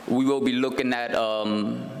We will be looking at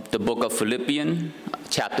the book of Philippians,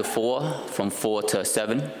 chapter 4, from 4 to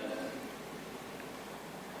 7.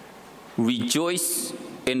 Rejoice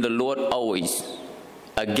in the Lord always.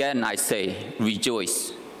 Again, I say,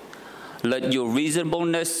 rejoice. Let your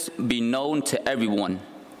reasonableness be known to everyone.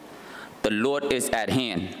 The Lord is at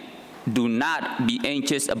hand. Do not be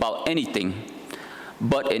anxious about anything,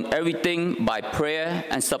 but in everything by prayer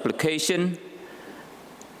and supplication,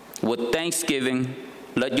 with thanksgiving,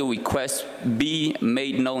 let your requests be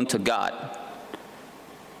made known to God.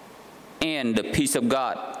 And the peace of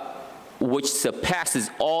God, which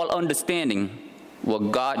surpasses all understanding, will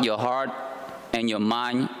guard your heart and your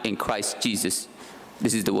mind in Christ Jesus.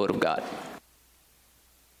 This is the word of God.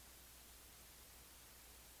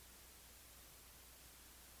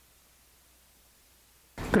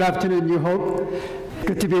 Good afternoon, New Hope.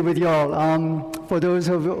 Good to be with you all. For those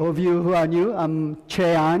of you who are new, I'm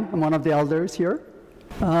Che An. I'm one of the elders here.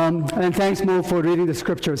 And thanks, Mo, for reading the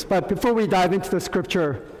scriptures. But before we dive into the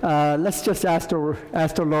scripture, let's just ask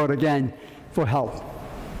the Lord again for help.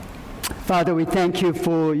 Father, we thank you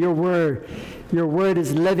for your word. Your word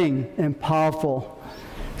is living and powerful.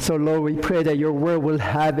 So, Lord, we pray that your word will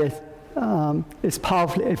have its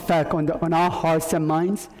powerful effect on our hearts and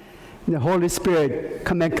minds. And the Holy Spirit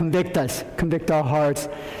come and convict our hearts,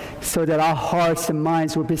 so that our hearts and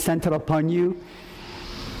minds will be centered upon you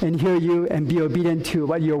and hear you and be obedient to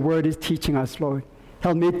what your word is teaching us, Lord.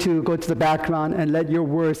 Help me to go to the background and let your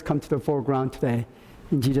words come to the foreground today.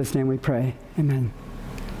 In Jesus' name we pray. Amen.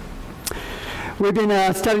 We've been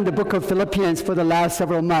studying the book of Philippians for the last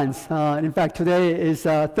several months. In fact, today is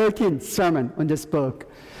the 13th sermon on this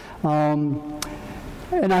book.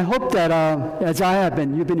 And I hope that, as I have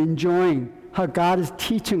been, you've been enjoying how God is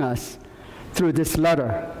teaching us through this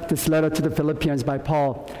letter to the Philippians by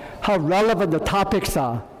Paul, how relevant the topics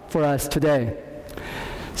are for us today.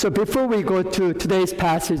 So before we go to today's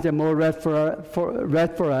passage that Mo read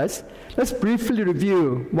for us, let's briefly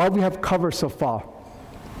review what we have covered so far.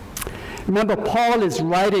 Remember, Paul is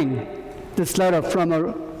writing this letter from a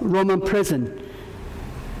Roman prison,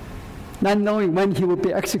 not knowing when he would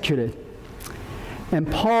be executed.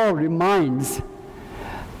 And Paul reminds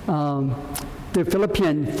the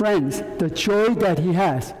Philippian friends the joy that he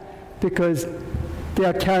has because they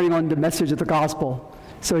are carrying on the message of the gospel.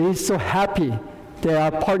 So he's so happy they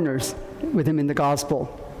are partners with him in the gospel.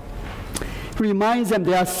 He reminds them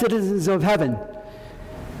they are citizens of heaven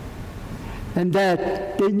and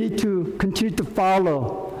that they need to continue to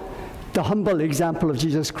follow the humble example of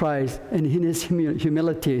Jesus Christ and in his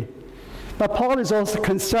humility. But Paul is also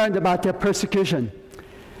concerned about their persecution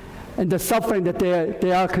and the suffering that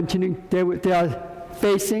they are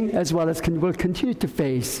facing, as well as will continue to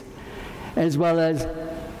face, as well as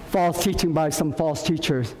false teaching by some false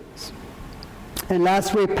teachers. And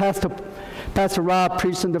last week, Pastor Rob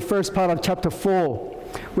preached on the first part of chapter 4,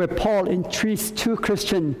 where Paul entreats two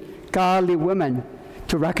Christian godly women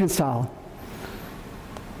to reconcile.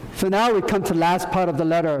 So now we come to the last part of the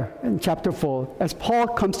letter in chapter 4. As Paul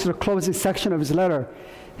comes to the closing section of his letter,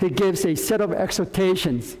 he gives a set of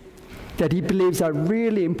exhortations that he believes are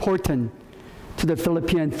really important to the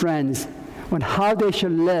Philippian friends on how they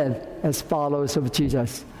should live as followers of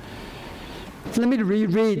Jesus. So let me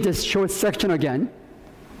reread this short section again.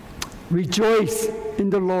 Rejoice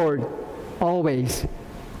in the Lord always.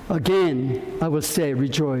 Again, I will say,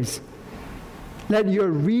 rejoice. Let your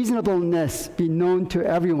reasonableness be known to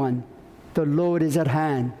everyone. The Lord is at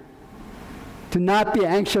hand. Do not be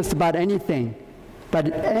anxious about anything,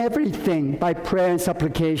 but everything by prayer and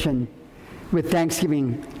supplication. With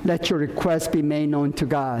thanksgiving, let your requests be made known to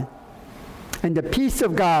God. And the peace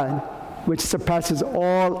of God, which surpasses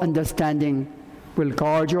all understanding, will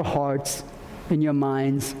guard your hearts and your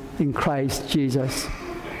minds in Christ Jesus.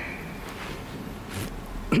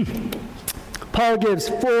 Paul gives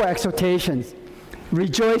 4 exhortations.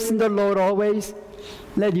 Rejoice in the Lord always.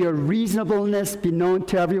 Let your reasonableness be known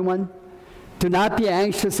to everyone. Do not be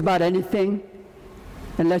anxious about anything.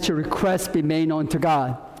 And let your requests be made known to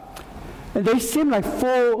God. And they seem like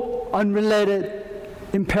 4 unrelated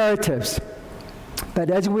imperatives. But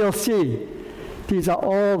as we'll see, these are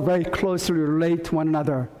all very closely related to one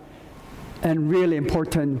another and really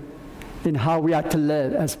important in how we are to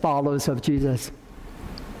live as followers of Jesus.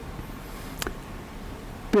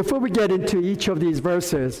 Before we get into each of these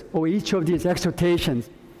verses or each of these exhortations,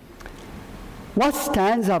 what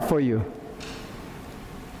stands out for you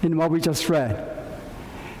in what we just read?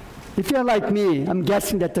 If you're like me, I'm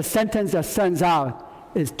guessing that the sentence that stands out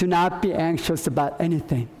is, do not be anxious about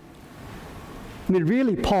anything. I mean,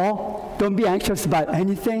 really, Paul, don't be anxious about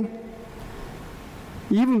anything?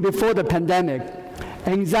 Even before the pandemic,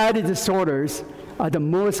 anxiety disorders are the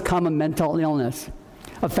most common mental illness,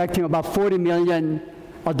 affecting about 40 million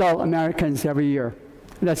adult Americans every year.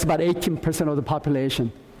 That's about 18% of the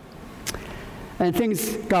population. And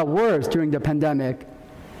things got worse during the pandemic.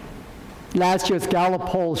 Last year's Gallup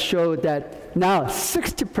poll showed that now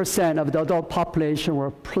 60% of the adult population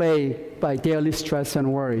were plagued by daily stress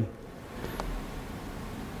and worry.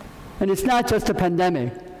 And it's not just a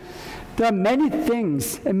pandemic. There are many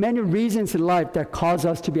things and many reasons in life that cause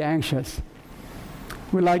us to be anxious.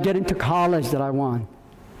 Will I get into college that I want?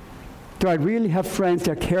 Do I really have friends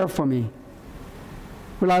that care for me?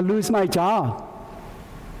 Will I lose my job?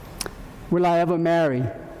 Will I ever marry?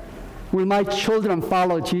 Will my children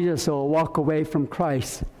follow Jesus or walk away from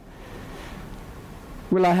Christ?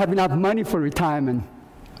 Will I have enough money for retirement?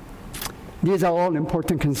 These are all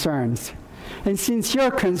important concerns, and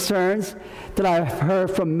sincere concerns that I've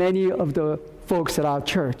heard from many of the folks at our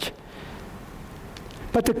church.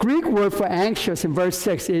 But the Greek word for anxious in verse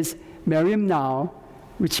 6 is merimnao,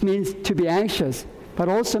 which means to be anxious, but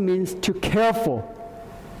also means to care for.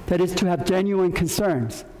 That is, to have genuine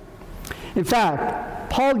concerns. In fact,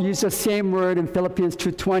 Paul used the same word in Philippians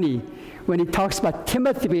 2:20 when he talks about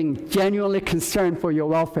Timothy being genuinely concerned for your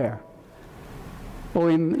welfare. Or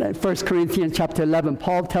in 1 Corinthians chapter 11,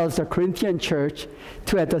 Paul tells the Corinthian church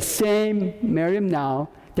to have the same merimnao,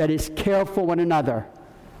 that is, care for one another.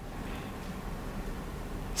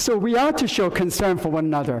 So we ought to show concern for one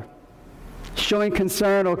another. Showing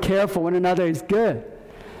concern or care for one another is good.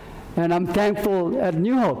 And I'm thankful at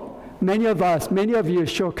New Hope. Many of you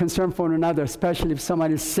show concern for one another, especially if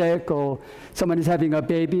someone is sick or someone is having a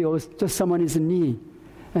baby or just someone is in need.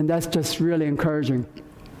 And that's just really encouraging.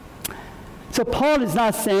 So Paul is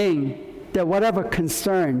not saying that whatever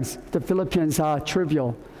concerns the Philippians are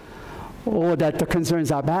trivial or that the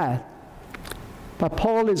concerns are bad. But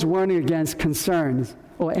Paul is warning against concerns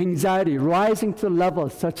or anxiety rising to the level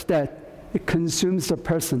such that it consumes the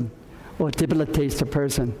person or debilitates the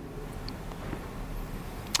person.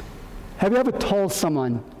 Have you ever told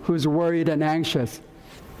someone who's worried and anxious,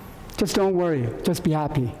 just don't worry, just be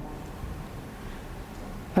happy?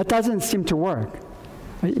 That doesn't seem to work.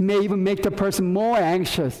 It may even make the person more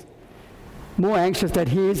anxious that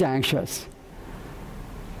he is anxious.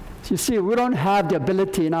 So you see, we don't have the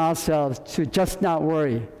ability in ourselves to just not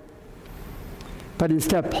worry. But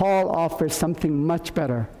instead, Paul offers something much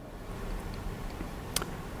better.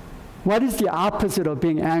 What is the opposite of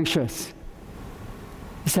being anxious?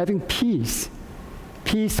 It's having peace.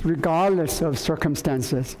 Peace regardless of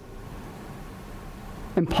circumstances.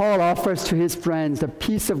 And Paul offers to his friends the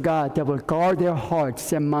peace of God that will guard their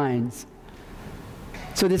hearts and minds.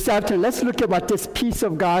 So this afternoon, let's look at what this peace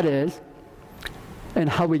of God is and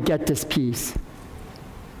how we get this peace.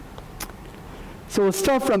 So we'll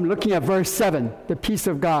start from looking at verse 7, the peace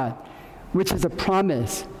of God, which is a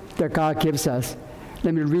promise that God gives us.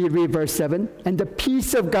 Let me read verse 7. And the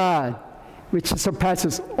peace of God, which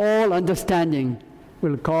surpasses all understanding,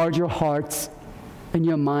 will guard your hearts and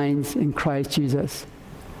your minds in Christ Jesus.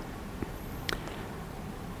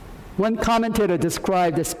 One commentator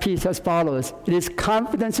described this peace as follows: it is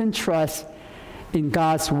confidence and trust in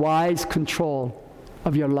God's wise control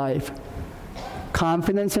of your life.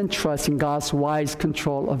 Confidence and trust in God's wise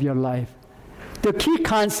control of your life. The key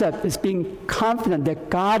concept is being confident that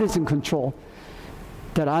God is in control,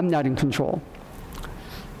 that I'm not in control.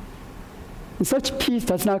 And such peace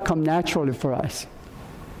does not come naturally for us.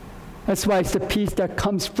 That's why it's the peace that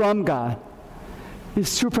comes from God. It's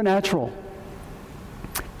supernatural.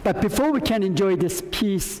 But before we can enjoy this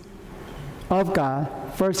peace of God,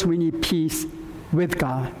 first we need peace with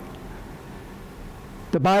God.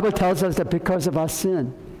 The Bible tells us that because of our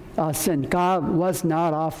sin, God was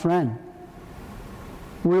not our friend.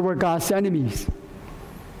 We were God's enemies.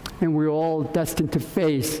 And we were all destined to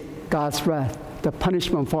face God's wrath, the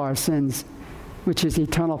punishment for our sins, which is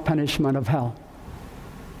eternal punishment of hell.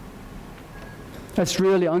 That's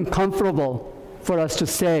really uncomfortable for us to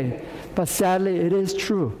say, but sadly it is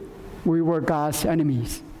true. We were God's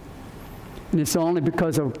enemies. And it's only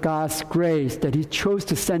because of God's grace that He chose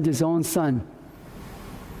to send His own Son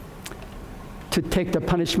to take the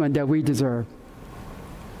punishment that we deserve.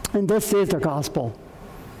 And this is the gospel.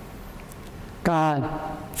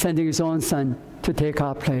 God sending His own Son to take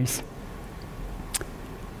our place.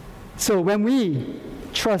 So when we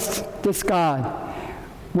trust this God,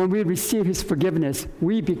 when we receive His forgiveness,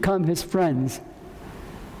 we become His friends.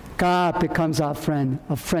 God becomes our friend,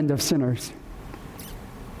 a friend of sinners.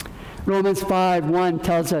 Romans 5:1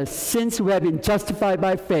 tells us, since we have been justified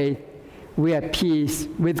by faith, we have peace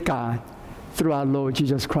with God through our Lord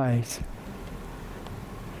Jesus Christ.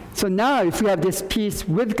 So now if we have this peace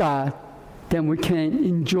with God, then we can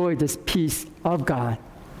enjoy this peace of God.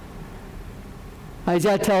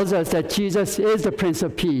 Isaiah tells us that Jesus is the Prince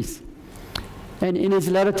of Peace. And in his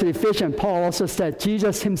letter to the Ephesians, Paul also said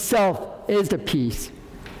Jesus himself is the peace.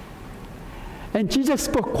 And Jesus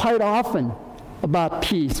spoke quite often about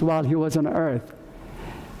peace while he was on earth.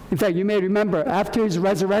 In fact, you may remember after his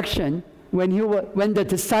resurrection, when the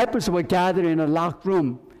disciples were gathered in a locked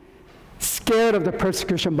room, scared of the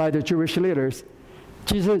persecution by the Jewish leaders,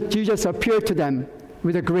 Jesus appeared to them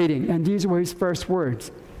with a greeting, and these were his first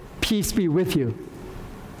words: "Peace be with you.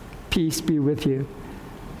 Peace be with you."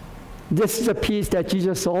 This is a peace that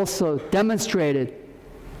Jesus also demonstrated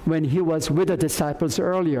when he was with the disciples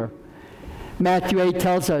earlier. Matthew 8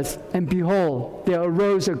 tells us, "And behold, there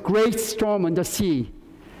arose a great storm on the sea,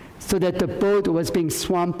 so that the boat was being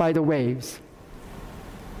swamped by the waves.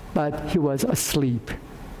 But he was asleep."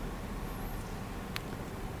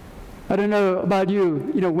 I don't know about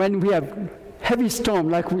you, when we have heavy storm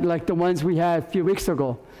like the ones we had a few weeks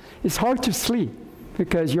ago, it's hard to sleep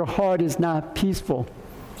because your heart is not peaceful.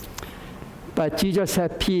 But Jesus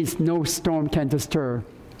had peace no storm can disturb.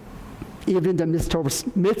 Even in the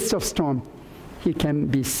midst of storm, he can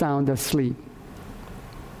be sound asleep.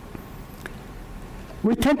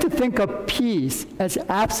 We tend to think of peace as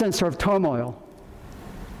absence of turmoil.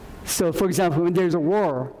 So, for example, when there's a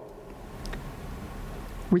war,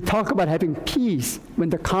 we talk about having peace when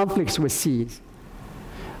the conflicts will cease.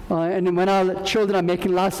 And when our children are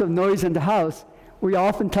making lots of noise in the house, we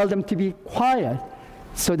often tell them to be quiet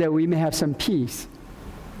so that we may have some peace.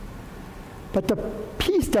 But the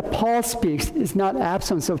peace that Paul speaks is not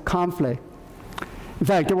absence of conflict. In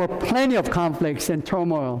fact, there were plenty of conflicts and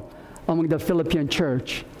turmoil among the Philippian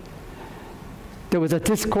church. There was a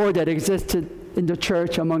discord that existed in the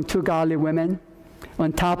church among two godly women.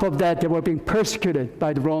 On top of that, they were being persecuted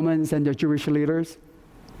by the Romans and the Jewish leaders.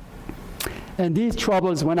 And these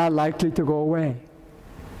troubles were not likely to go away.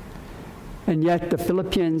 And yet the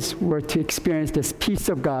Philippians were to experience this peace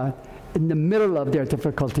of God in the middle of their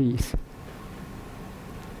difficulties.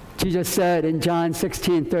 Jesus said in John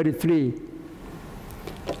 16:33,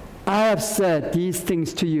 "I have said these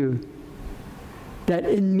things to you, that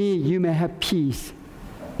in me you may have peace.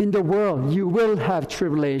 In the world you will have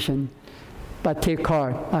tribulation, but take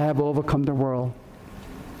heart, I have overcome the world."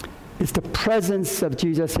 It's the presence of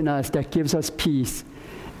Jesus in us that gives us peace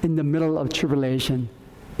in the middle of tribulation,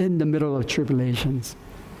 in the middle of tribulations.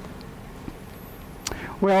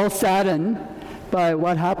 We're all saddened by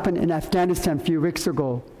what happened in Afghanistan since a few weeks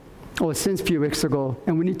ago,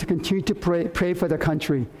 and we need to continue to pray for the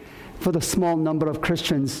country, for the small number of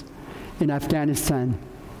Christians in Afghanistan.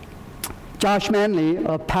 Josh Manley,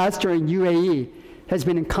 a pastor in UAE, has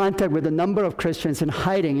been in contact with a number of Christians in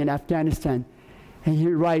hiding in Afghanistan. And he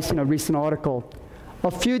writes in a recent article,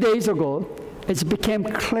 "A few days ago, it became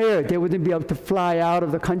clear they wouldn't be able to fly out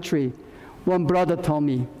of the country. One brother told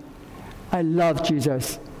me, 'I love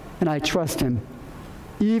Jesus and I trust him.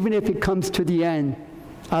 Even if it comes to the end,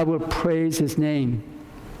 I will praise his name.'"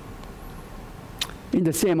 In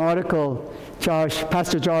the same article,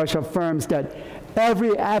 Pastor Josh affirms that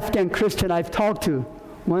every Afghan Christian I've talked to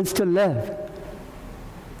wants to live.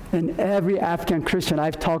 And every Afghan Christian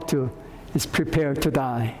I've talked to is prepared to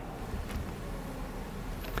die.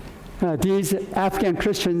 These Afghan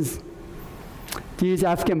Christians, these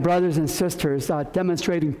Afghan brothers and sisters are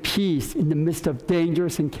demonstrating peace in the midst of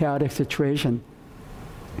dangerous and chaotic situation.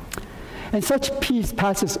 And such peace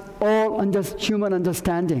passes all human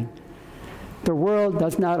understanding. The world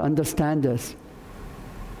does not understand this.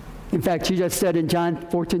 In fact, Jesus said in John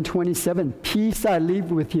 14:27, "Peace I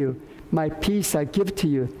leave with you, my peace I give to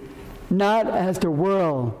you. Not as the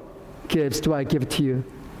world gives do I give to you.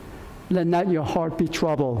 Let not your heart be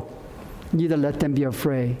troubled, neither let them be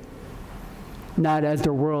afraid. Not as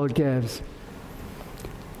the world gives."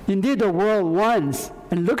 Indeed, the world wants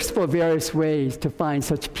and looks for various ways to find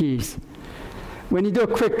such peace. When you do a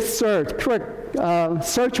quick search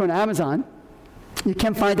on Amazon, you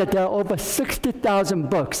can find that there are over 60,000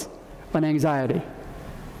 books on anxiety.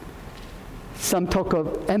 Some talk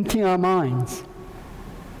of emptying our minds.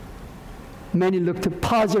 Many look to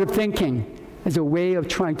positive thinking as a way of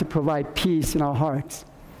trying to provide peace in our hearts.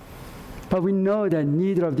 But we know that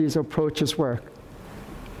neither of these approaches work.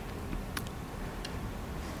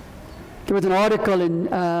 There was an article in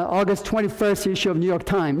August 21st issue of New York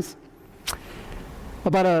Times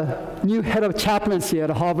about a new head of chaplaincy at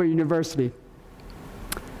Harvard University.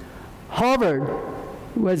 Harvard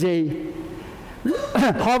was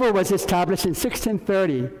established in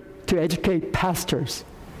 1630 to educate pastors.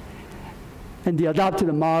 And they adopted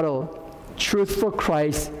the motto, Truth for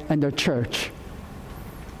Christ and the church.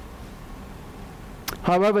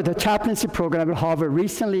 However, the chaplaincy program at Harvard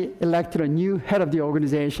recently elected a new head of the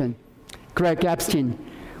organization, Greg Epstein,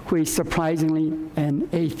 who is surprisingly an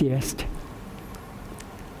atheist.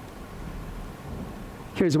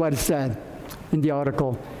 Here's what it said in the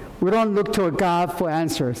article. We don't look to a God for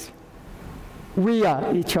answers. We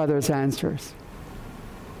are each other's answers.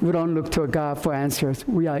 We don't look to a God for answers.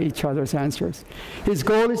 We are each other's answers. His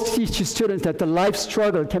goal is to teach students that the life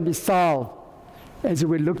struggle can be solved as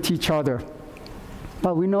we look to each other.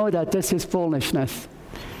 But we know that this is foolishness.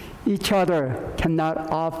 Each other cannot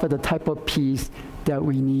offer the type of peace that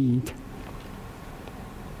we need.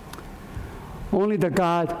 Only the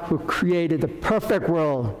God who created the perfect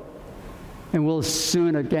world and will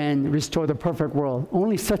soon again restore the perfect world,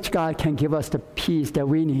 only such God can give us the peace that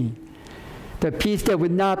we need. The peace that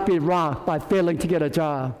would not be rocked by failing to get a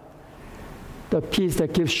job. The peace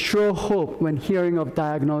that gives sure hope when hearing of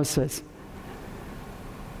diagnosis.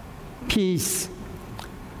 Peace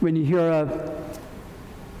when you hear of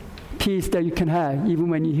peace that you can have, even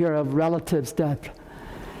when you hear of relatives' death.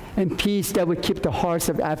 And peace that would keep the hearts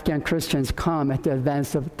of Afghan Christians calm at the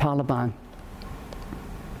advance of Taliban.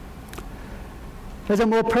 As a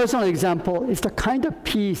more personal example, it's the kind of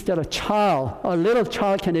peace that a little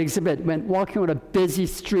child can exhibit when walking on a busy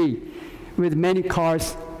street with many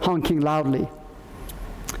cars honking loudly.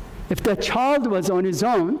 If the child was on his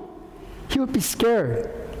own, he would be scared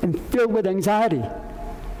and filled with anxiety.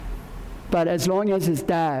 But as long as his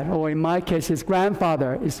dad, or in my case, his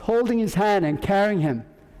grandfather, is holding his hand and carrying him,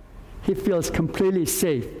 he feels completely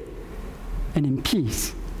safe and in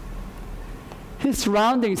peace. His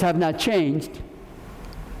surroundings have not changed,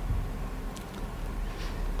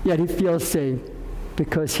 yet he feels safe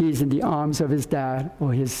because he's in the arms of his dad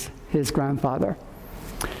or his grandfather.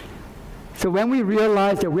 So when we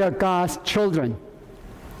realize that we are God's children,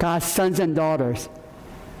 God's sons and daughters,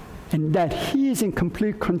 and that He is in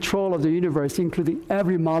complete control of the universe, including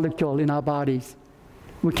every molecule in our bodies,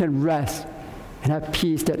 we can rest and have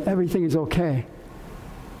peace that everything is okay.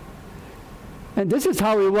 And this is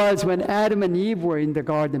how it was when Adam and Eve were in the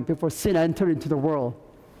garden before sin entered into the world.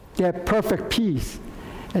 They had perfect peace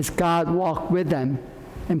as God walked with them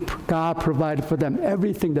and God provided for them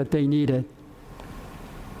everything that they needed.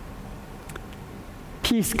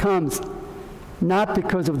 Peace comes not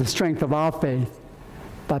because of the strength of our faith,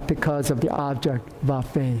 but because of the object of our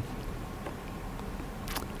faith.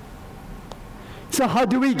 So how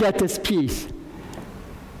do we get this peace?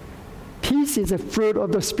 Peace is a fruit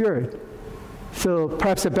of the Spirit. So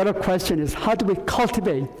perhaps a better question is, how do we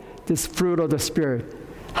cultivate this fruit of the Spirit?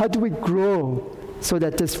 How do we grow so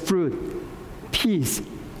that this fruit, peace,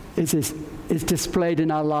 is displayed in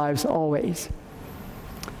our lives always?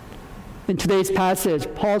 In today's passage,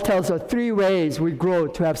 Paul tells us 3 ways we grow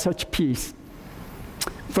to have such peace.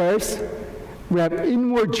 First, we have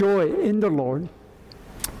inward joy in the Lord.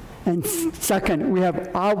 And second, we have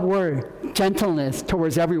outward gentleness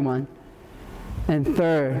towards everyone. And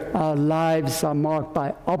third, our lives are marked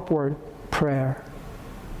by upward prayer.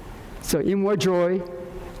 So inward joy,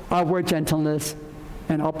 outward gentleness,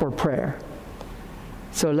 and upward prayer.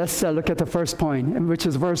 So let's look at the first point, which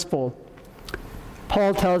is verse 4.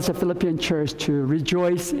 Paul tells the Philippian church to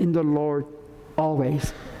rejoice in the Lord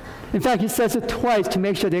always. In fact, he says it twice to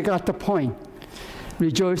make sure they got the point.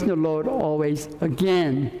 Rejoice in the Lord always.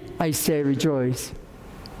 Again, I say rejoice.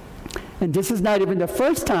 And this is not even the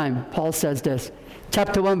first time Paul says this.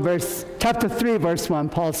 Chapter 3, verse 1,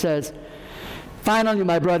 Paul says, "Finally,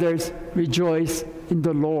 my brothers, rejoice in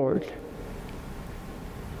the Lord."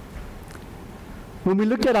 When we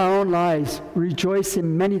look at our own lives, we rejoice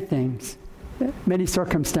in many things, many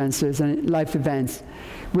circumstances and life events.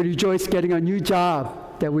 We rejoice getting a new job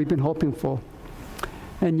that we've been hoping for.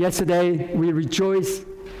 And yesterday, we rejoiced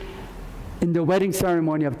in the wedding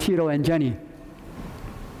ceremony of Tito and Jenny.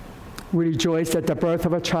 We rejoiced at the birth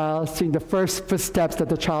of a child, seeing the first footsteps that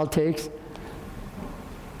the child takes.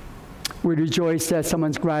 We rejoiced at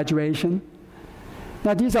someone's graduation.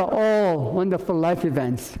 Now, these are all wonderful life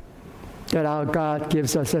events that our God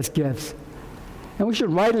gives us as gifts. And we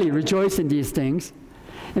should rightly rejoice in these things.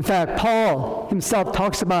 In fact, Paul himself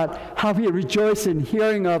talks about how he rejoiced in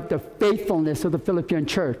hearing of the faithfulness of the Philippian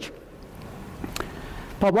church.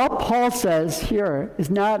 But what Paul says here is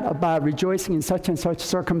not about rejoicing in such and such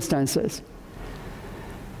circumstances.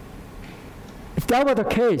 If that were the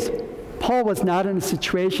case, Paul was not in a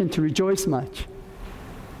situation to rejoice much.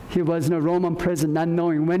 He was in a Roman prison, not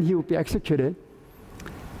knowing when he would be executed.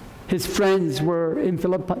 His friends were in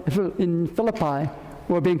Philippi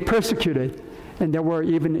were being persecuted, and there were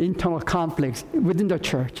even internal conflicts within the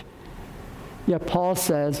church. Yet Paul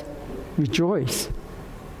says, rejoice.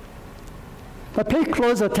 But pay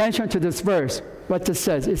close attention to this verse, what it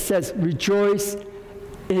says. It says, rejoice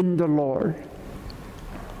in the Lord.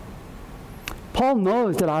 Paul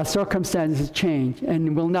knows that our circumstances change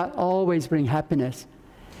and will not always bring happiness.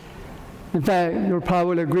 In fact, you'll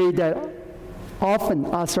probably agree that often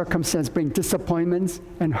our circumstances bring disappointments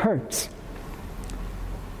and hurts.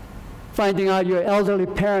 Finding out your elderly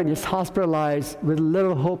parent is hospitalized with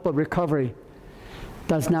little hope of recovery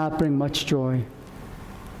does not bring much joy.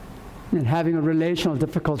 And having a relational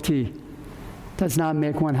difficulty does not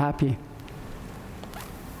make one happy.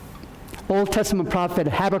 Old Testament prophet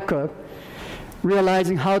Habakkuk,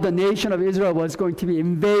 realizing how the nation of Israel was going to be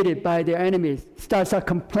invaded by their enemies, starts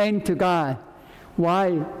complaining to God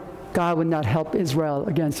why God would not help Israel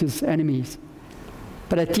against his enemies.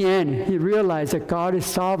 But at the end, he realized that God is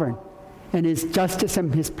sovereign, and his justice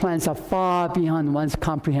and his plans are far beyond one's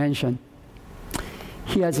comprehension.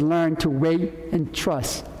 He has learned to wait and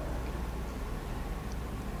trust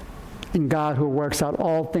in God who works out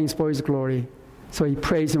all things for his glory. So he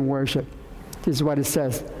prays and worship. This is what it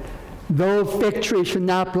says. Though fig tree should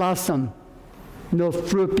not blossom, no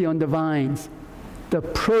fruit be on the vines, the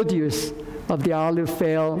produce of the olive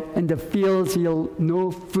fail, and the fields yield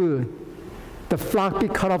no food. The flock be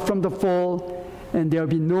cut off from the fold, and there will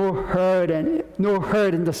be no herd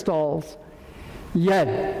in the stalls.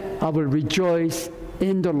 Yet I will rejoice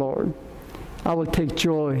in the Lord. I will take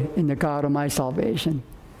joy in the God of my salvation.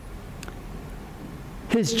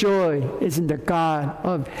 His joy is in the God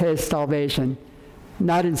of his salvation,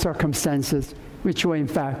 not in circumstances, which were in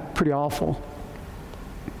fact pretty awful.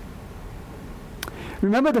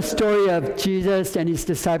 Remember the story of Jesus and his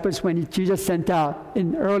disciples when Jesus sent out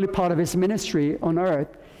in the early part of his ministry on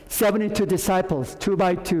earth 72 disciples, 2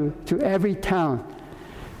 by 2, to every town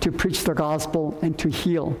to preach the gospel and to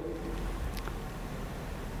heal.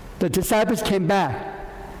 The disciples came back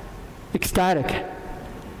ecstatic.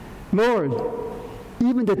 Lord,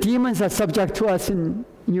 even the demons are subject to us in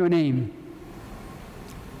your name.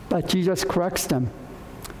 But Jesus corrects them.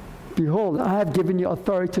 Behold, I have given you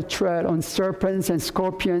authority to tread on serpents and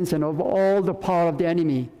scorpions and over all the power of the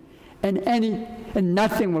enemy, and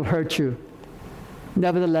nothing will hurt you.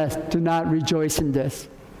 Nevertheless, do not rejoice in this,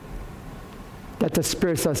 that the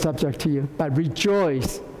spirits are subject to you, but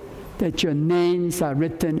rejoice that your names are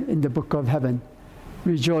written in the book of heaven.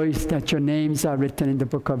 Rejoice that your names are written in the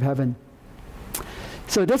book of heaven.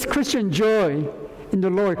 So this Christian joy in the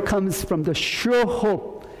Lord comes from the sure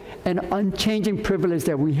hope and unchanging privilege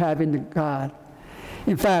that we have in God.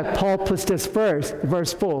 In fact, Paul puts this verse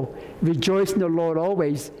 4, rejoice in the Lord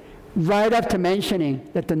always, right after mentioning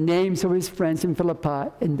that the names of his friends in Philippi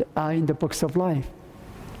are in the books of life.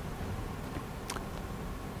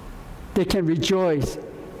 They can rejoice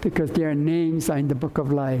because their names are in the book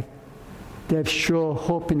of life. They have sure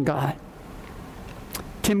hope in God.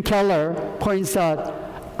 Tim Keller points out,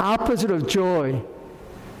 opposite of joy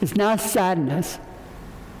is not sadness.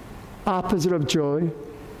 Opposite of joy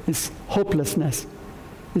is hopelessness.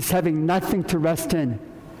 It's having nothing to rest in.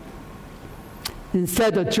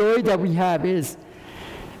 Instead, the joy that we have is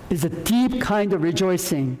a deep kind of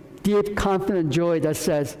rejoicing, deep, confident joy that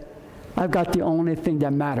says, I've got the only thing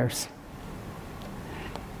that matters.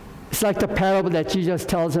 It's like the parable that Jesus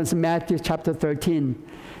tells us in Matthew chapter 13.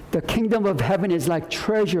 The kingdom of heaven is like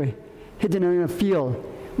treasure hidden in a field,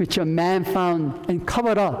 which a man found and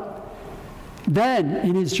covered up. Then,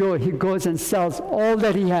 in his joy, he goes and sells all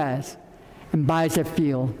that he has and buys that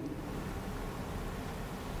field.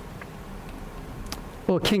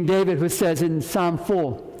 Or King David, who says in Psalm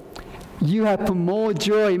 4, you have put more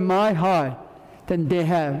joy in my heart than they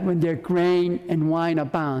have when their grain and wine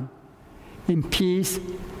abound. In peace,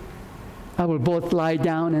 I will both lie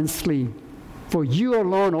down and sleep. For you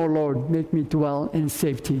alone, O Lord, make me dwell in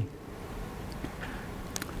safety.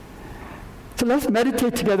 So let's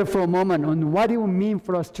meditate together for a moment on what it will mean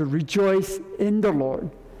for us to rejoice in the Lord.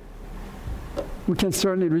 We can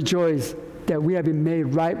certainly rejoice that we have been made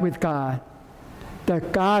right with God,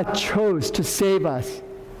 that God chose to save us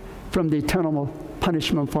from the eternal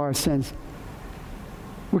punishment for our sins.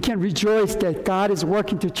 We can rejoice that God is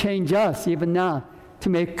working to change us even now, to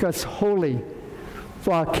make us holy,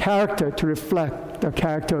 for our character to reflect the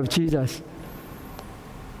character of Jesus.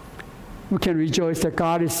 We can rejoice that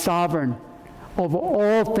God is sovereign over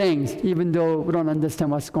all things, even though we don't understand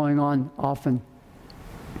what's going on often.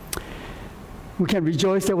 We can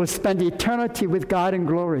rejoice that we'll spend eternity with God in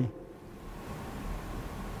glory.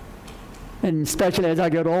 And especially as I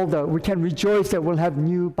get older, we can rejoice that we'll have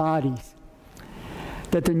new bodies,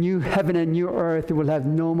 that the new heaven and new earth will have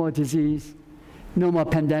no more disease, no more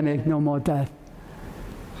pandemic, no more death.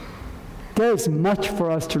 There is much for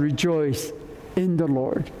us to rejoice in the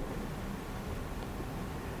Lord.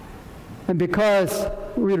 And because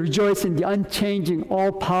we rejoice in the unchanging,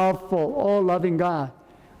 all-powerful, all-loving God,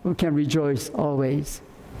 we can rejoice always.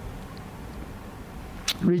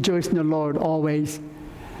 Rejoice in the Lord always.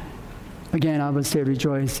 Again, I would say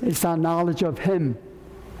rejoice. It's our knowledge of Him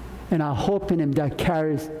and our hope in Him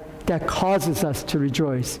that causes us to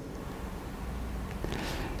rejoice.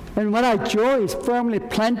 And when our joy is firmly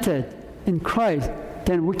planted in Christ,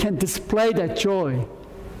 then we can display that joy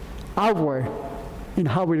outward in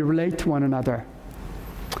how we relate to one another.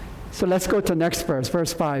 So let's go to the next verse,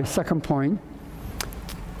 verse 5, second point.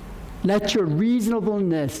 Let your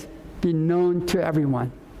reasonableness be known to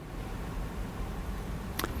everyone.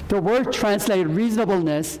 The word translated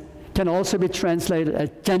reasonableness can also be translated as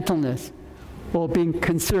gentleness, or being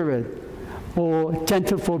considerate, or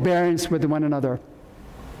gentle forbearance with one another.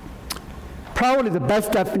 Probably the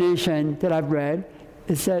best definition that I've read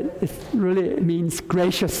is that it really means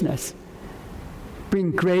graciousness.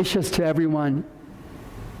 Being gracious to everyone,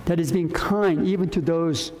 that is being kind even to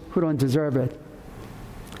those who don't deserve it.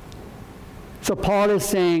 So Paul is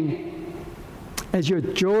saying, as your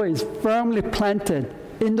joy is firmly planted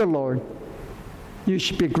in the Lord, you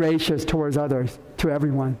should be gracious towards others, to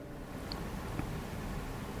everyone.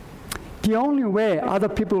 The only way other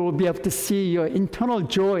people will be able to see your internal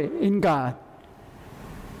joy in God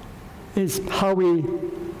is how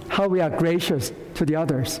we are gracious to the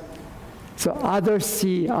others. So others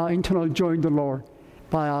see our internal joy in the Lord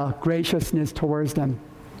by our graciousness towards them.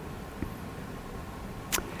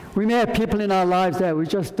 We may have people in our lives that we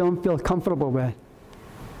just don't feel comfortable with.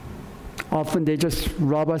 Often they just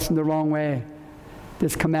rub us in the wrong way.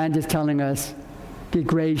 This command is telling us, be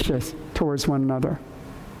gracious towards one another.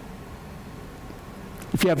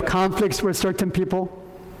 If you have conflicts with certain people,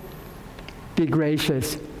 be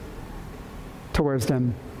gracious towards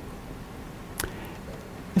them.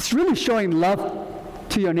 It's really showing love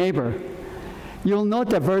to your neighbor. You'll note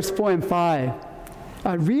that verse 4 and 5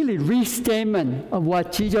 are really restatement of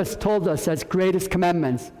what Jesus told us as greatest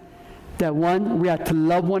commandments. That one, we are to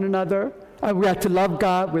love one another, we are to love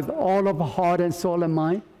God with all of our heart and soul and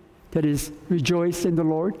mind. That is, rejoice in the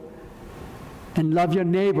Lord. And love your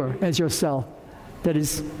neighbor as yourself. That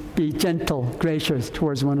is, be gentle, gracious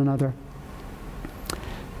towards one another.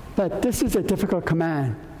 But this is a difficult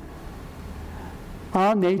command.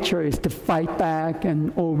 Our nature is to fight back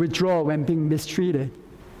or withdraw when being mistreated.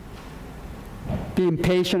 Be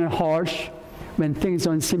impatient and harsh when things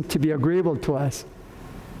don't seem to be agreeable to us.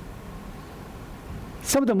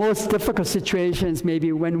 Some of the most difficult situations may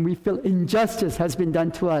be when we feel injustice has been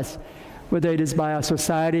done to us, whether it is by our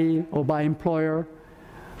society or by employer,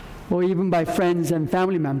 or even by friends and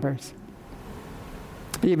family members.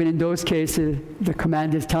 Even in those cases, the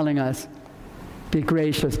command is telling us, be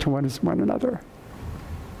gracious towards one another.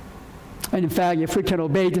 And in fact, if we can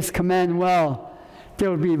obey this command well, there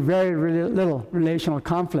will be very little relational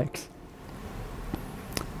conflicts.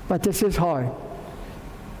 But this is hard.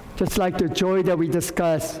 Just like the joy that we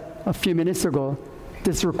discussed a few minutes ago,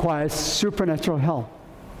 this requires supernatural help.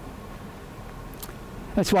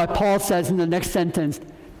 That's why Paul says in the next sentence,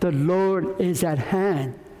 the Lord is at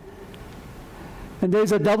hand. And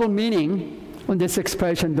there's a double meaning on this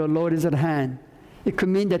expression, the Lord is at hand. It could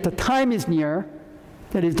mean that the time is near,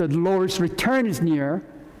 that is, the Lord's return is near.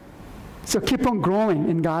 So keep on growing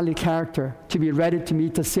in godly character to be ready to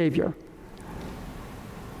meet the Savior.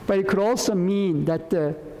 But it could also mean that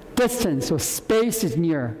the distance or space is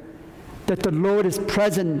near, that the Lord is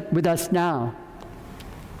present with us now.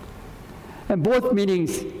 And both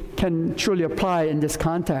meanings can truly apply in this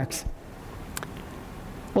context.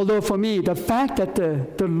 Although for me, the fact that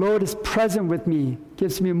the Lord is present with me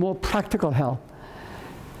gives me more practical help.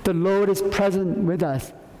 The Lord is present with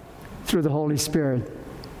us through the Holy Spirit.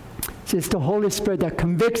 See, it's the Holy Spirit that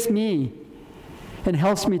convicts me and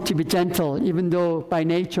helps me to be gentle, even though by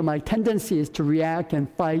nature my tendency is to react and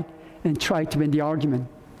fight and try to win the argument.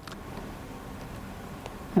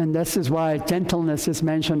 And this is why gentleness is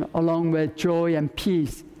mentioned along with joy and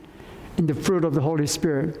peace in the fruit of the Holy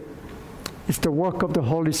Spirit. It's the work of the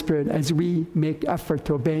Holy Spirit as we make effort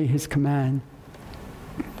to obey His command.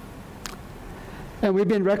 And we've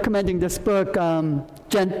been recommending this book,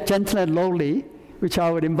 Gentle and Lowly, which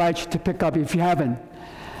I would invite you to pick up if you haven't,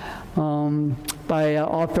 by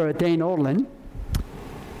author Dane Ortlund.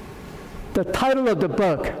 The title of the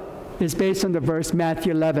book is based on the verse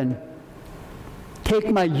Matthew 11.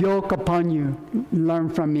 Take my yoke upon you, learn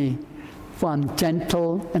from me, for I'm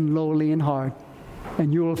gentle and lowly in heart,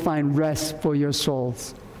 and you will find rest for your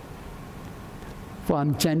souls. for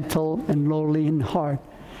I'm gentle and lowly in heart.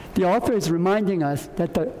 The author is reminding us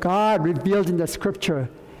that the God revealed in the scripture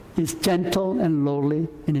is gentle and lowly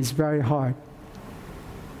in his very heart.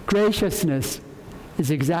 Graciousness is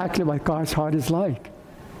exactly what God's heart is like.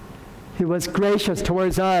 He was gracious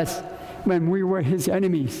towards us when we were his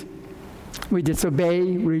enemies. We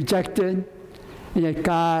disobeyed, we rejected, and yet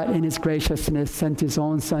God, in his graciousness, sent his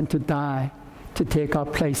own son to die to take our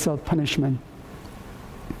place of punishment.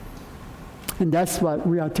 And that's what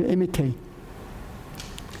we are to imitate.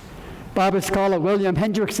 Bible scholar William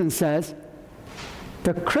Hendrickson says,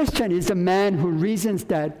 the Christian is a man who reasons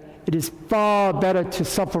that it is far better to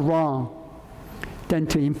suffer wrong than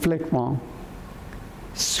to inflict wrong.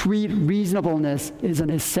 Sweet reasonableness is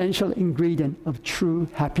an essential ingredient of true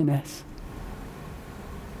happiness.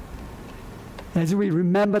 As we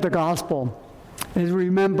remember the gospel, as we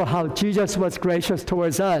remember how Jesus was gracious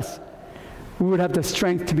towards us, we would have the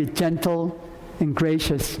strength to be gentle and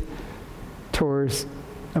gracious towards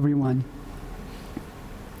everyone.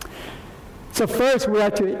 So first, we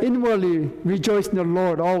have to inwardly rejoice in the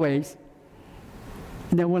Lord always,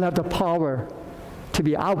 and then we'll have the power to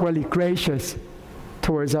be outwardly gracious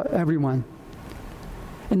towards everyone.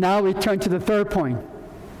 And now we turn to the third point.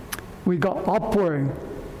 We go upward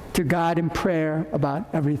to God in prayer about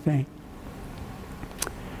everything.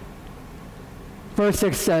 Verse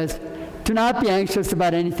 6 says, do not be anxious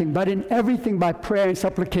about anything, but in everything by prayer and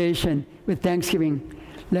supplication with thanksgiving,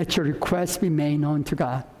 let your requests be made known to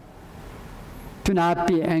God. Do not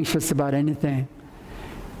be anxious about anything.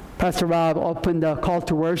 Pastor Rob opened the call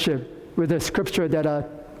to worship with a scripture that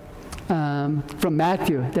from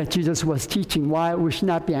Matthew that Jesus was teaching why we should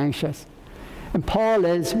not be anxious. And Paul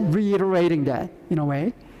is reiterating that in a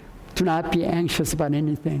way. Do not be anxious about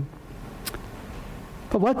anything.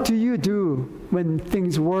 But what do you do when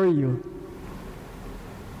things worry you?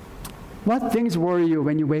 What things worry you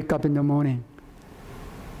when you wake up in the morning?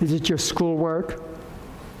 Is it your schoolwork,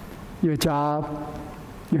 your job,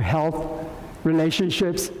 your health,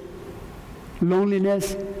 relationships,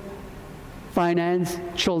 loneliness, finance,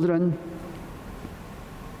 children?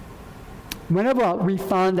 Whenever we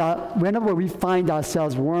find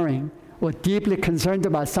ourselves worrying or deeply concerned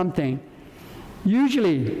about something,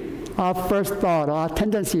 usually our first thought, our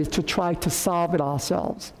tendency is to try to solve it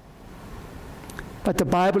ourselves. But the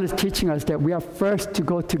Bible is teaching us that we are first to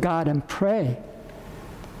go to God and pray.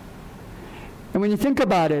 And when you think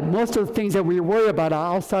about it, most of the things that we worry about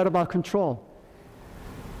are outside of our control.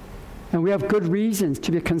 And we have good reasons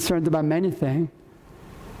to be concerned about many things,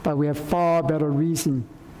 but we have far better reason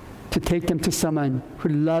to take them to someone who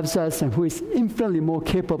loves us and who is infinitely more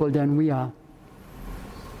capable than we are.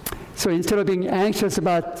 So instead of being anxious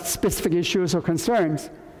about specific issues or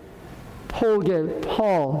concerns, Paul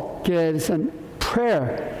gives a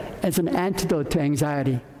prayer as an antidote to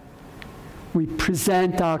anxiety. We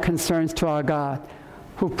present our concerns to our God,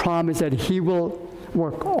 who promised that he will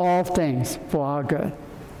work all things for our good.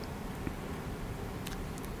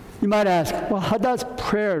 You might ask, well, how does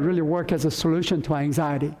prayer really work as a solution to our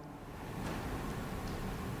anxiety?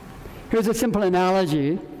 Here's a simple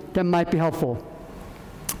analogy that might be helpful.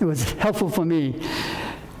 It was helpful for me.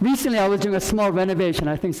 Recently, I was doing a small renovation,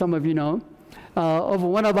 I think some of you know, of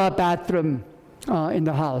one of our bathrooms in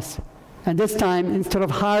the house. And this time, instead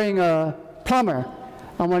of hiring a plumber,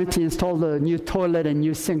 I wanted to install the new toilet and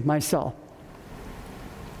new sink myself.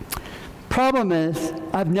 Problem is,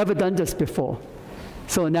 I've never done this before.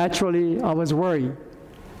 So naturally, I was worried.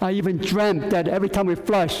 I even dreamt that every time we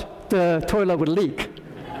flush, the toilet would leak.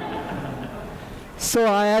 So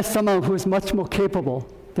I asked someone who's much more capable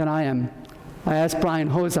than I am. I asked Brian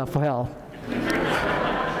Hosa for help,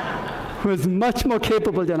 who is much more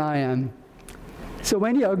capable than I am. So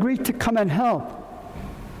when he agreed to come and help,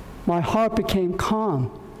 my heart became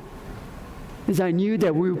calm, as I knew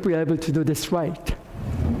that we would be able to do this right.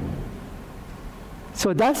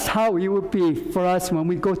 So that's how it would be for us when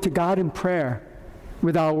we go to God in prayer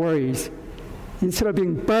with our worries. Instead of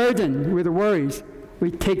being burdened with worries,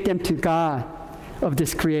 we take them to God of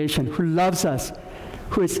this creation, who loves us,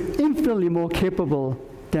 who is infinitely more capable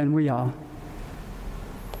than we are.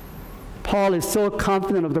 Paul is so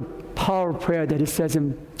confident of the power of prayer that he says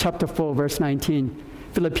in chapter 4, verse 19,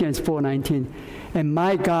 Philippians 4:19, and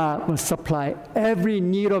my God will supply every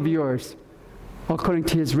need of yours according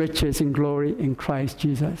to his riches in glory in Christ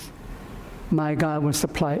Jesus. My God will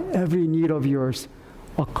supply every need of yours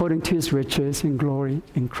according to his riches in glory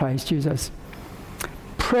in Christ Jesus.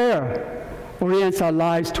 Prayer orients our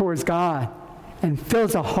lives towards God and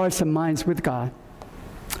fills our hearts and minds with God.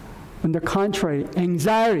 On the contrary,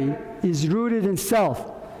 anxiety is rooted in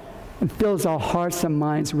self and fills our hearts and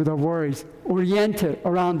minds with our worries oriented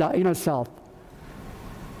around our inner self.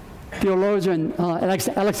 Theologian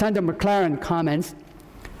Alexander McLaren comments,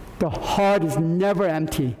 "The heart is never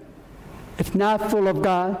empty. If not full of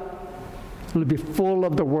God, it will be full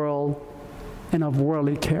of the world and of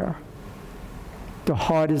worldly care." The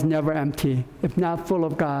heart is never empty. If not full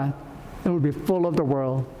of God, it will be full of the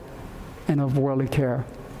world and of worldly care.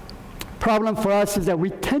 Problem for us is that we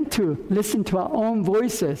tend to listen to our own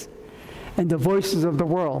voices and the voices of the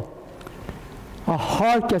world. Our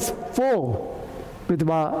heart gets full with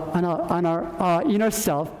our inner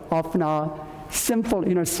self. Often our sinful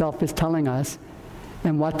inner self is telling us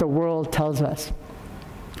and what the world tells us.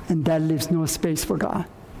 And that leaves no space for God.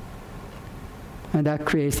 And that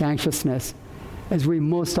creates anxiousness, as we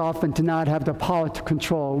most often do not have the power to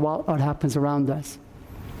control what happens around us.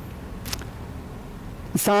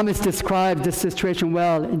 The psalmist described this situation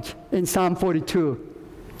well in Psalm 42.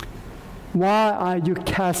 "Why are you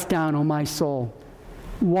cast down, O my soul?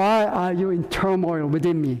 Why are you in turmoil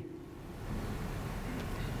within me?"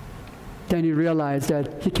 Then he realized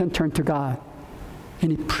that he can turn to God.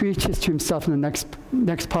 And he preaches to himself in the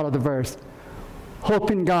next part of the verse.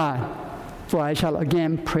 "Hope in God, for I shall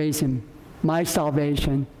again praise him, my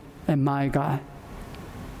salvation and my God."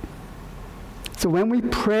 So when we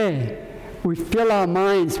pray, we fill our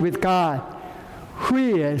minds with God, who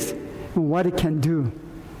he is and what he can do.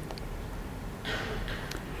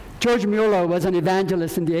 George Mueller was an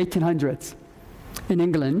evangelist in the 1800s in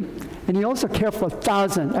England, and he also cared for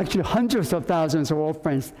thousands, actually hundreds of thousands of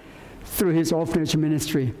orphans through his orphanage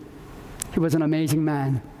ministry. He was an amazing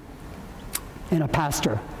man and a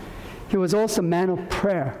pastor. He was also a man of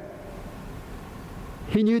prayer.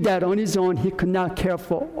 He knew that on his own he could not care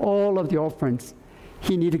for all of the orphans.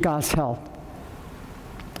 He needed God's help.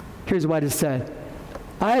 Here's what he said: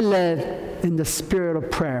 "I live in the spirit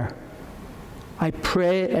of prayer. I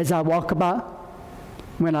pray as I walk about,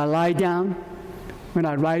 when I lie down, when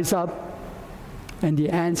I rise up, and the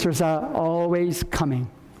answers are always coming."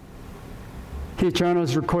 His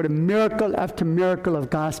journals recorded miracle after miracle of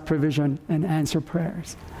God's provision and answered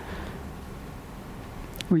prayers.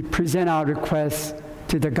 We present our requests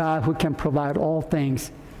to the God who can provide all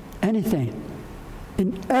things, anything,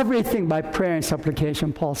 in everything by prayer and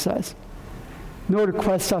supplication, Paul says. No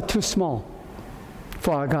requests are too small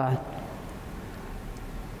for our God.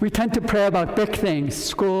 We tend to pray about big things,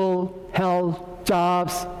 school, health,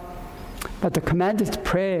 jobs, but the command is to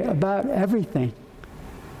pray about everything.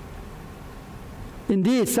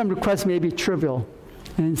 Indeed, some requests may be trivial,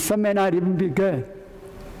 and some may not even be good.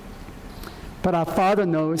 But our Father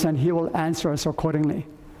knows, and he will answer us accordingly.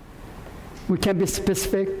 We can be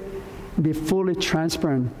specific and be fully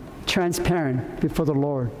transparent before the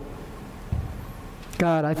Lord.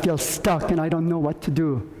 "God, I feel stuck and I don't know what to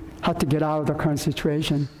do, how to get out of the current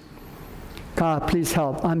situation. God, please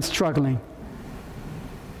help. I'm struggling.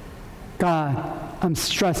 God, I'm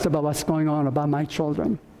stressed about what's going on about my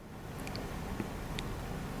children."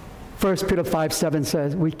 1 Peter 5:7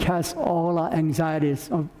 says, we cast all our anxieties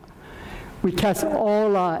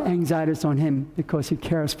on him because he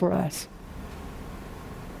cares for us.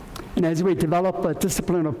 And as we develop a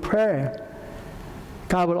discipline of prayer,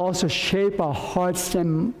 God will also shape our hearts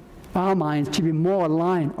and our minds to be more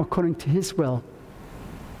aligned according to his will.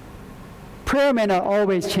 Prayer may not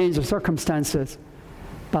always change the circumstances,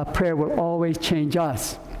 but prayer will always change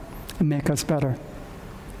us and make us better.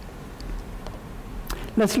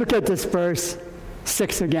 Let's look at this verse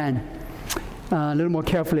 6 again, a little more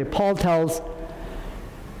carefully. Paul tells,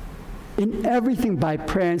 "In everything by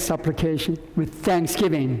prayer and supplication with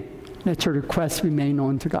thanksgiving, let your requests be made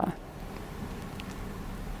known to God."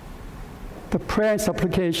 The prayer and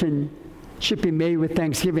supplication should be made with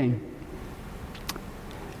thanksgiving.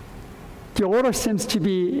 The order seems to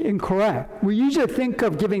be incorrect. We usually think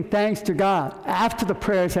of giving thanks to God after the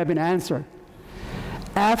prayers have been answered,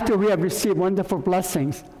 after we have received wonderful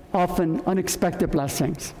blessings, often unexpected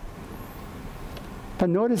blessings. But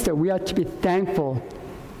notice that we are to be thankful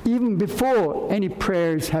even before any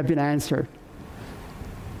prayers have been answered.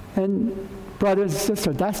 And brothers and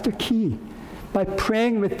sisters, that's the key. By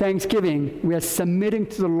praying with thanksgiving, we are submitting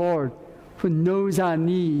to the Lord who knows our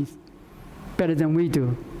needs better than we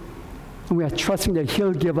do. And we are trusting that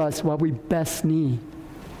he'll give us what we best need.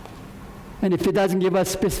 And if he doesn't give us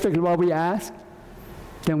specifically what we ask,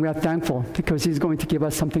 then we are thankful because he's going to give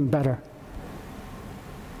us something better.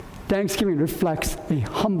 Thanksgiving reflects a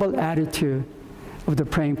humble attitude of the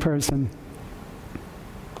praying person.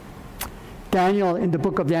 Daniel, in the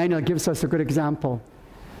book of Daniel, gives us a good example.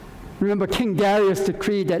 Remember, King Darius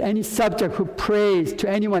decreed that any subject who prays to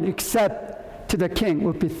anyone except to the king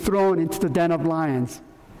would be thrown into the den of lions.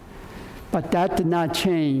 But that did not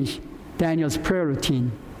change Daniel's prayer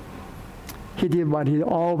routine. He did what he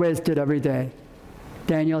always did every day.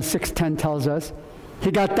 Daniel 6:10 tells us,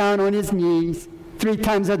 he got down on his knees 3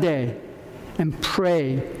 times a day and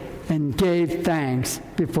prayed and gave thanks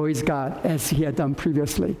before his God as he had done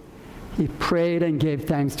previously. He prayed and gave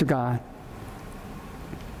thanks to God.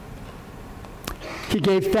 He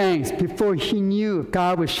gave thanks before he knew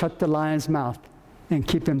God would shut the lion's mouth and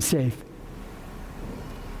keep him safe.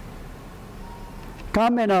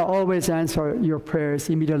 God may not always answer your prayers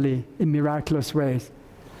immediately in miraculous ways,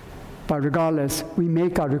 but regardless, we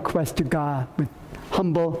make our request to God with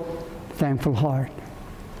humble, thankful heart.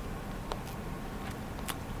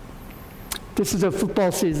 This is a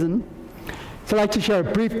football season, so I'd like to share a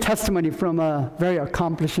brief testimony from a very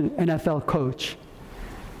accomplished NFL coach.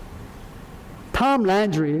 Tom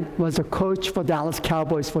Landry was a coach for Dallas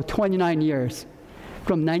Cowboys for 29 years,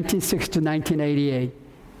 from 1960 to 1988,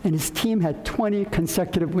 and his team had 20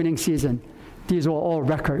 consecutive winning seasons. These were all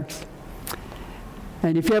records.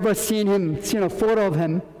 And if you ever seen a photo of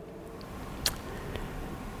him,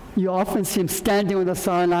 you often see him standing on the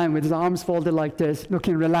sideline with his arms folded like this,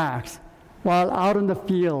 looking relaxed, while out on the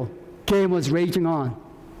field, game was raging on.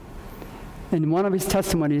 In one of his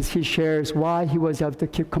testimonies, he shares why he was able to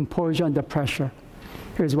keep composure under pressure.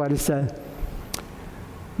 Here's what he said.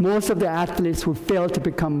 Most of the athletes who fail to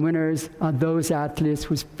become winners are those athletes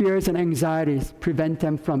whose fears and anxieties prevent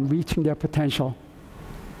them from reaching their potential.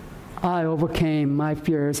 I overcame my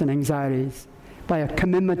fears and anxieties by a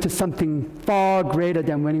commitment to something far greater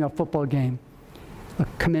than winning a football game, a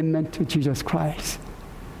commitment to Jesus Christ.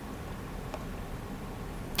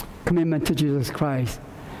 Commitment to Jesus Christ.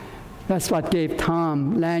 That's what gave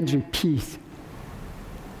Tom Landry peace.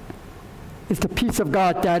 It's the peace of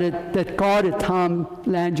God that guarded Tom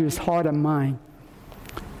Landry's heart and mind.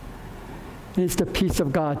 And it's the peace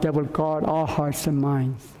of God that will guard our hearts and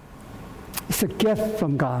minds. It's a gift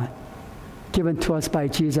from God, given to us by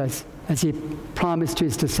Jesus, as he promised to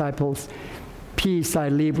his disciples, peace I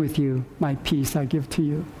leave with you, my peace I give to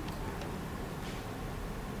you.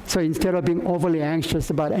 So instead of being overly anxious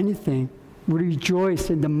about anything, we rejoice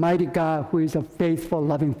in the mighty God who is a faithful,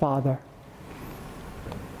 loving Father.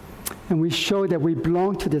 And we show that we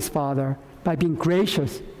belong to this Father by being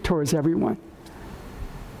gracious towards everyone.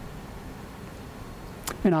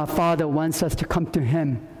 And our Father wants us to come to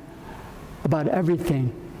him about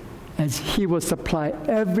everything, as he will supply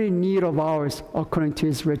every need of ours according to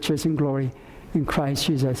his riches and glory in Christ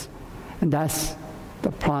Jesus. And that's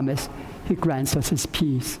the promise. He grants us his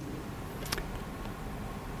peace.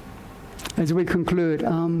 As we conclude, I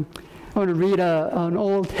want to read an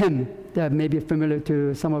old hymn that may be familiar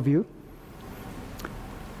to some of you.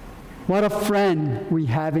 What a friend we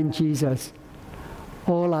have in Jesus,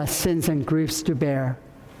 all our sins and griefs to bear.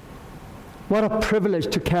 What a privilege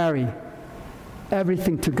to carry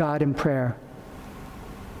everything to God in prayer.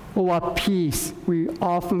 Oh, what peace we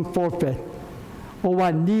often forfeit. Oh,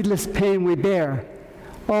 what needless pain we bear,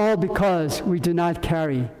 all because we do not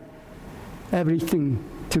carry everything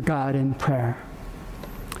to God in prayer.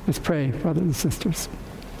 Let's pray, brothers and sisters.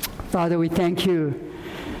 Father, we thank you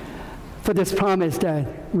for this promise that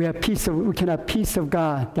we can have peace of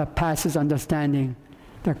God that passes understanding,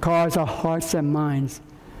 that guards our hearts and minds.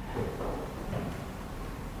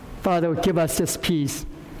 Father, give us this peace.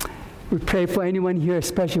 We pray for anyone here,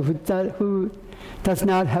 especially who does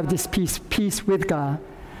not have this peace with God.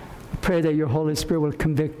 We pray that your Holy Spirit will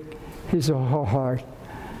convict his or her heart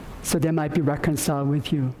so they might be reconciled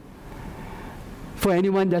with you. For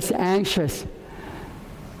anyone that's anxious,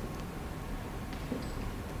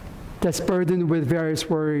 that's burdened with various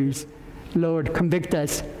worries, Lord, convict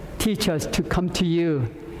us, teach us to come to you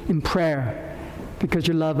in prayer, because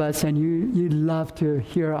you love us and you love to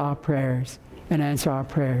hear our prayers and answer our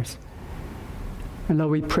prayers. And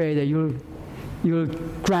Lord, we pray that you'll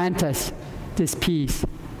grant us this peace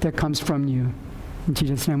that comes from you. In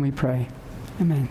Jesus' name we pray. Amen.